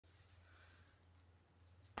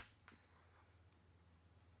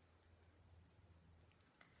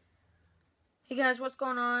Hey guys, what's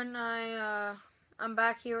going on? I'm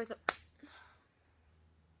back here with a...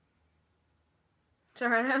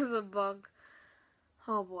 Sorry, that was a bug.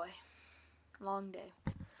 Oh boy. Long day.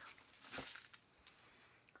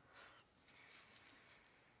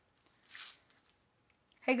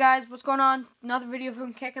 Hey guys, what's going on? Another video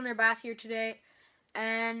from Kicking Their Bass here today.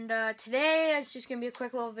 And today it's just gonna be a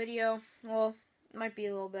quick little video. Well, it might be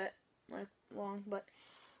a little bit long, but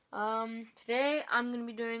today I'm gonna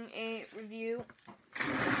be doing a review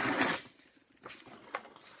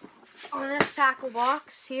on this tackle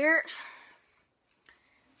box here,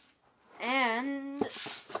 and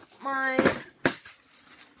my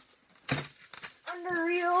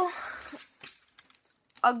under-reel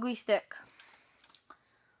ugly stick.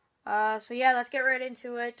 So yeah, let's get right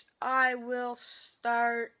into it. I will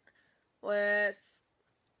start with,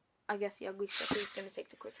 I guess the ugly stick is going to take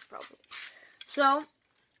the quickest probably. So,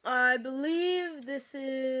 I believe this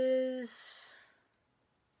is,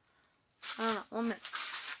 I don't know, 1 minute.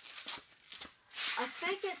 I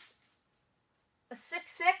think it's a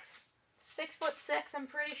 6'6", 6'6", I'm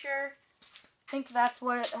pretty sure. I think that's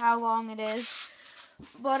how long it is.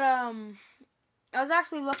 But, I was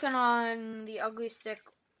actually looking on the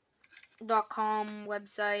uglystick.com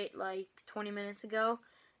website like 20 minutes ago,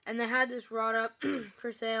 and they had this rod up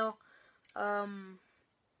for sale,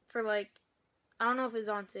 for like, I don't know if it's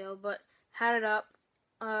on sale, but had it up,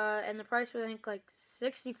 and the price was I think like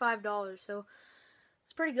 $65, so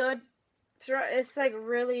it's pretty good. It's like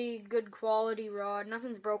really good quality rod.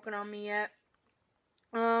 Nothing's broken on me yet.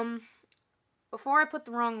 Before I put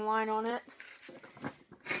the wrong line on it,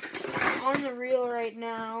 on the reel right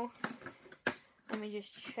now, let me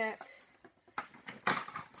just check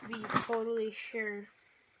to be totally sure.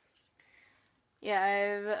 Yeah, I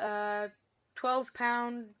have a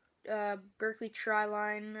 12-pound Berkeley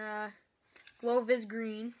tri-line, low vis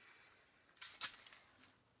green.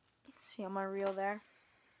 See on my reel there.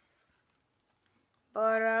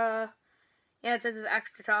 But yeah, it says it's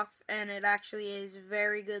extra tough, and it actually is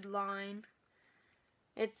very good line.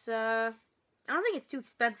 It's I don't think it's too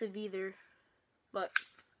expensive either, but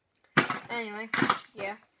anyway,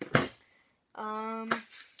 yeah. Yeah,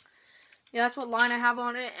 that's what line I have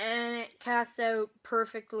on it, and it casts out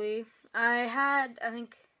perfectly. I had, I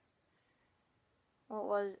think, what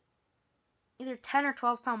was it? Either 10 or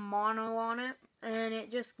 12 pound mono on it, and it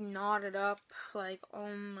just knotted up. Like,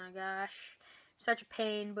 oh my gosh, such a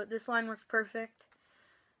pain. But this line works perfect,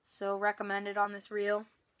 so recommended on this reel.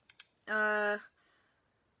 Braid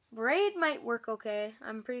might work okay.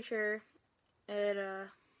 I'm pretty sure it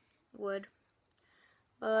would.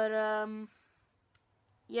 But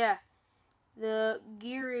yeah, the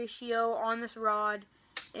gear ratio on this rod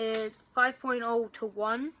is 5.0 to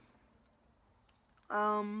 1.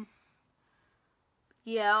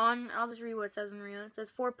 Yeah, I'll just read what it says in the reel. It says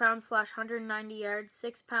 4 pounds / 190 yards,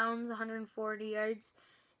 6 pounds 140 yards,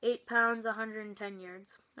 8 pounds 110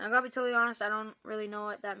 yards. Now, I gotta be totally honest, I don't really know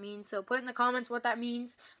what that means, so put in the comments what that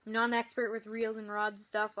means. I'm not an expert with reels and rods and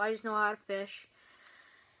stuff. I just know how to fish.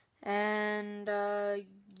 And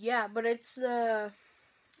yeah, but it's the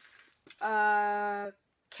camo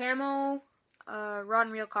rod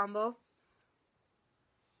and reel combo.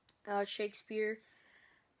 Shakespeare.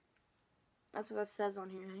 That's what it says on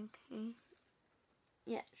here, I think.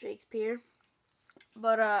 Yeah, Shakespeare.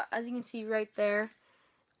 But as you can see right there,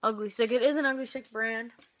 ugly stick. It is an ugly stick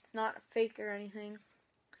brand. It's not fake or anything.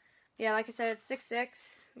 Yeah, like I said, it's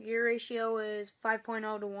 6'6". Gear ratio is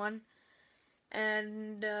 5.0 to 1.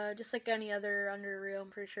 And just like any other under reel, I'm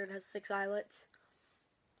pretty sure it has 6 eyelets.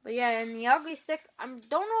 But yeah, and the ugly sticks, I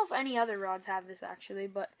don't know if any other rods have this actually,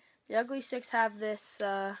 but the ugly sticks have this,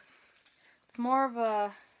 it's more of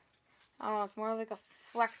a, I don't know, it's more like a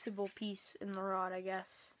flexible piece in the rod, I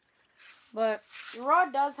guess. But the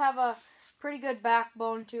rod does have a pretty good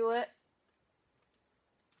backbone to it.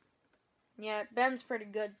 Yeah, it bends pretty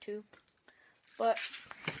good too. But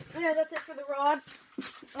yeah, that's it for the rod.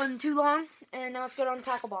 Wasn't too long, and now let's go on the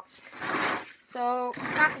tackle box. So,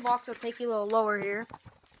 tackle box will take you a little lower here.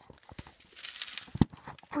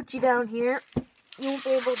 Put you down here. You won't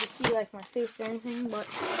be able to see like my face or anything, but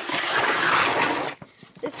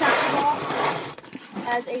this tackle box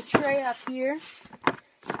has a tray up here.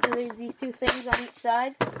 So there's these two things on each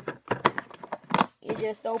side. You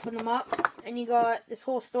just open them up, and you got this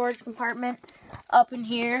whole storage compartment up in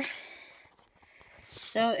here.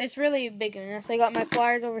 So it's really big in this. I got my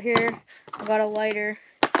pliers over here. I got a lighter,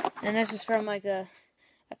 and this is from like a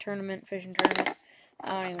tournament, fishing tournament.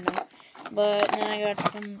 I don't even know. But then I got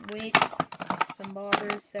some weights, some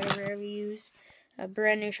bobbers that I rarely use,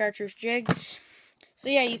 brand new chartreuse jigs. So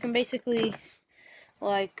yeah, you can basically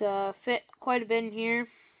like fit quite a bit in here.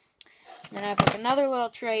 And then I have like another little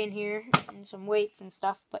tray in here and some weights and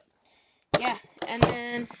stuff. But yeah, and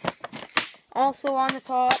then also on the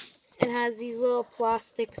top it has these little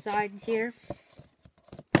plastic sides here.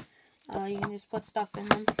 You can just put stuff in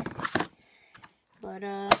them. But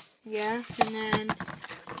yeah, and then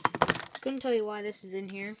I couldn't tell you why this is in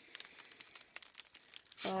here,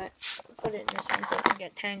 but I'll put it in this one so I can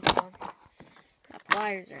get tangled on. Not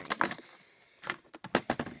pliers or anything.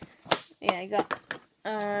 Yeah, I got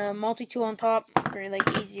multi-tool on top for like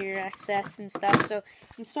easier access and stuff. So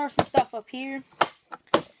you can store some stuff up here.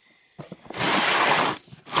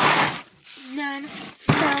 And then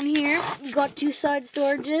down here, you got two side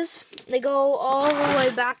storages. They go all the way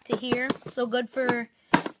back to here. So good for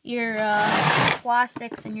your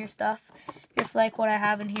plastics and your stuff. Just like what I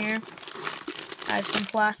have in here. I have some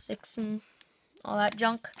plastics and all that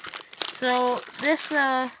junk. So this,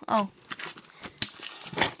 oh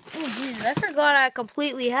Jesus, I forgot I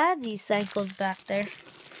completely had these cycles back there.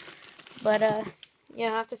 But yeah,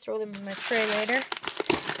 I have to throw them in my tray later.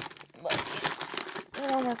 But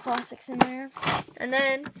put all my plastics in there. And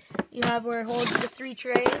then you have where it holds the 3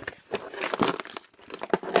 trays.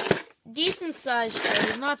 Decent sized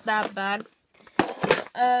trays, not that bad.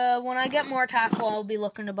 When I get more tackle, I'll be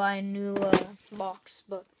looking to buy a new box,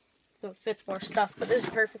 but so it fits more stuff. But this is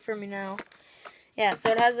perfect for me now. Yeah,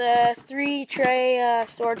 so it has a 3 tray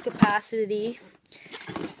storage capacity,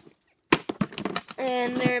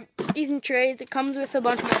 and they're decent trays. It comes with a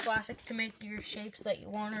bunch more plastics to make your shapes that you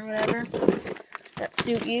want or whatever that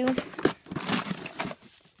suit you.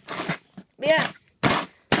 But yeah,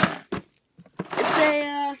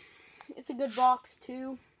 it's a good box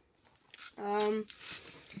too.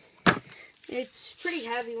 It's pretty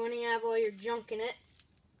heavy when you have all your junk in it.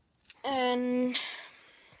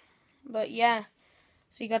 But yeah,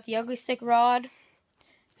 so you got the ugly stick rod,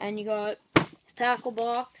 and you got the tackle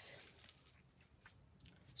box.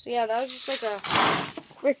 So yeah, that was just like a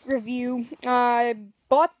quick review. I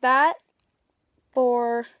bought that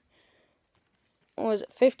for, what was it,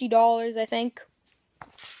 $50, I think.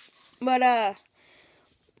 But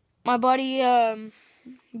my buddy B.M.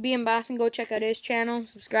 Basson, go check out his channel,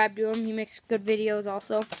 subscribe to him. He makes good videos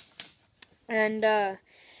also. And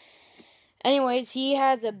anyways, he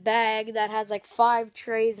has a bag that has like 5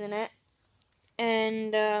 trays in it,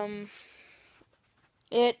 and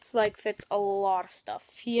it's like fits a lot of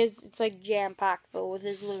stuff. It's like jam-packed full with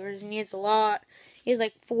his lures, and he has a lot. He has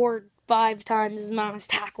like 4 or 5 times as amount of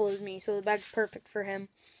tackle as me, so the bag's perfect for him.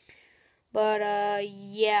 But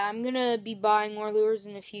yeah, I'm gonna be buying more lures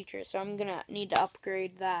in the future, so I'm gonna need to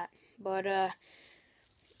upgrade that. But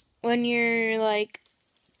when you're like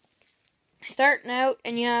starting out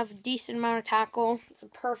and you have a decent amount of tackle, it's a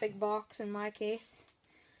perfect box in my case.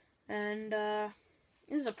 And this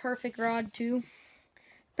is a perfect rod too.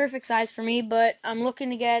 Perfect size for me, but I'm looking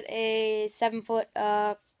to get a 7-foot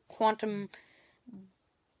quantum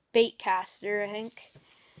bait caster, I think,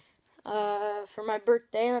 for my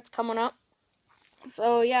birthday that's coming up.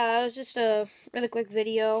 So yeah, that was just a really quick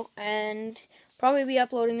video, and probably be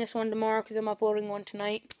uploading this one tomorrow because I'm uploading one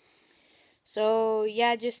tonight. So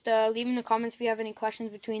yeah, just leave in the comments if you have any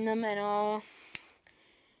questions between them, and I'll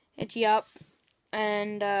hit you up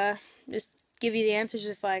and just give you the answers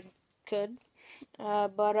if I could.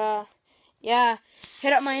 But yeah,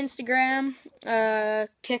 hit up my Instagram,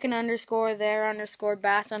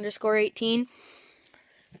 kick_there_bass_18.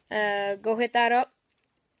 Go hit that up.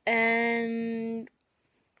 And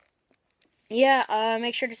yeah,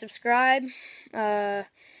 make sure to subscribe.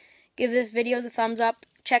 Give this video a thumbs up.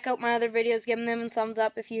 Check out my other videos. Give them a thumbs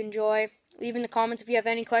up if you enjoy. Leave in the comments if you have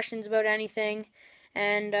any questions about anything.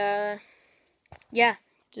 And yeah,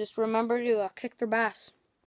 just remember to kick their bass.